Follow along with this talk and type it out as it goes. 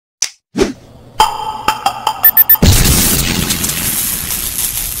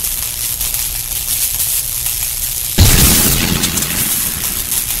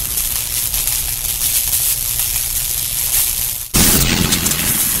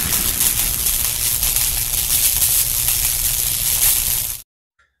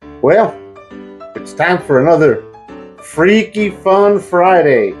Well, it's time for another Freaky Fun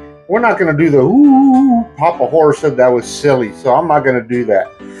Friday. We're not going to do the ooh, Papa Horror said that was silly, so I'm not going to do that.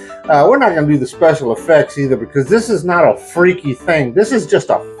 We're not going to do the special effects either because this is not a freaky thing. This is just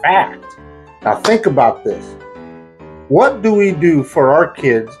a fact. Now think about this. What do we do for our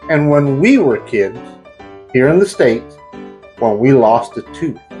kids and when we were kids here in the States when we lost a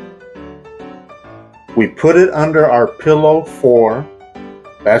tooth? We put it under our pillow for,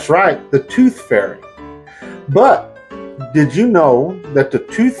 that's right, the tooth fairy. But did you know that the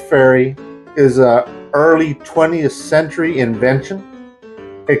tooth fairy is an early 20th century invention?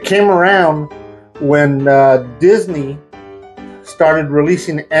 It came around when Disney started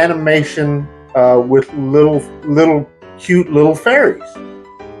releasing animation with little cute little fairies.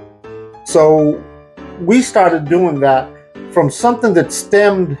 So we started doing that from something that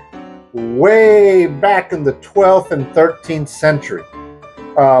stemmed way back in the 12th and 13th century.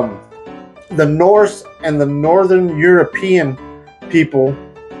 The Norse and the Northern European people,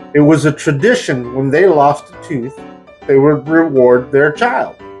 it was a tradition when they lost a tooth, they would reward their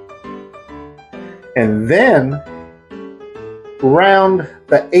child. And then around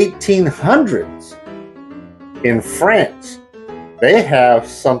the 1800s in France, they have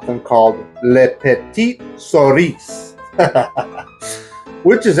something called Le Petit Souris,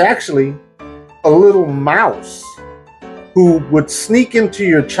 which is actually a little mouse who would sneak into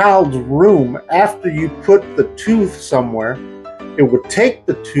your child's room after you put the tooth somewhere. It would take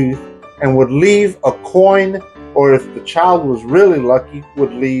the tooth and would leave a coin, or if the child was really lucky,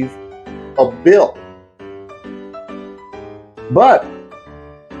 would leave a bill. But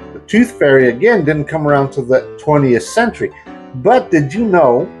the tooth fairy, again, didn't come around to the 20th century. But did you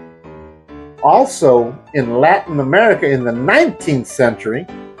know, also in Latin America in the 19th century,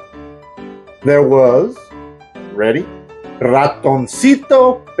 there was, ready?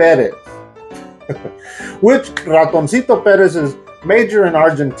 Ratoncito Perez, which Ratoncito Perez is major in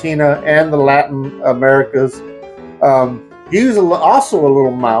Argentina and the Latin Americas. He was also a little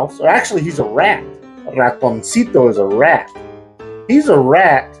mouse, or actually he's a rat. Ratoncito is a rat. He's a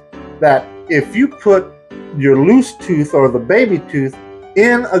rat that if you put your loose tooth or the baby tooth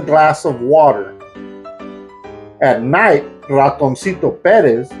in a glass of water at night, Ratoncito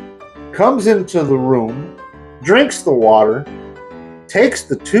Perez comes into the room, drinks the water, takes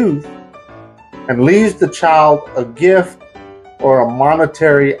the tooth, and leaves the child a gift or a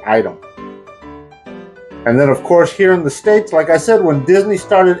monetary item. And then, of course, here in the States, like I said, when Disney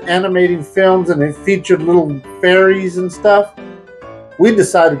started animating films and it featured little fairies and stuff, we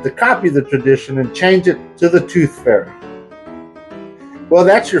decided to copy the tradition and change it to the Tooth Fairy. Well,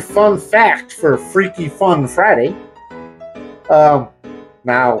 that's your fun fact for Freaky Fun Friday.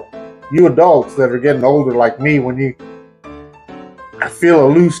 Now, you adults that are getting older like me, when you feel a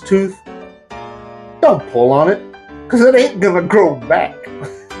loose tooth, don't pull on it, because it ain't going to grow back.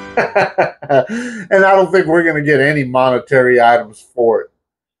 And I don't think we're going to get any monetary items for it.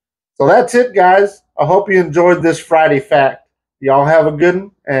 So that's it, guys. I hope you enjoyed this Friday fact. Y'all have a good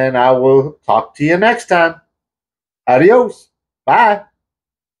one, and I will talk to you next time. Adios. Bye.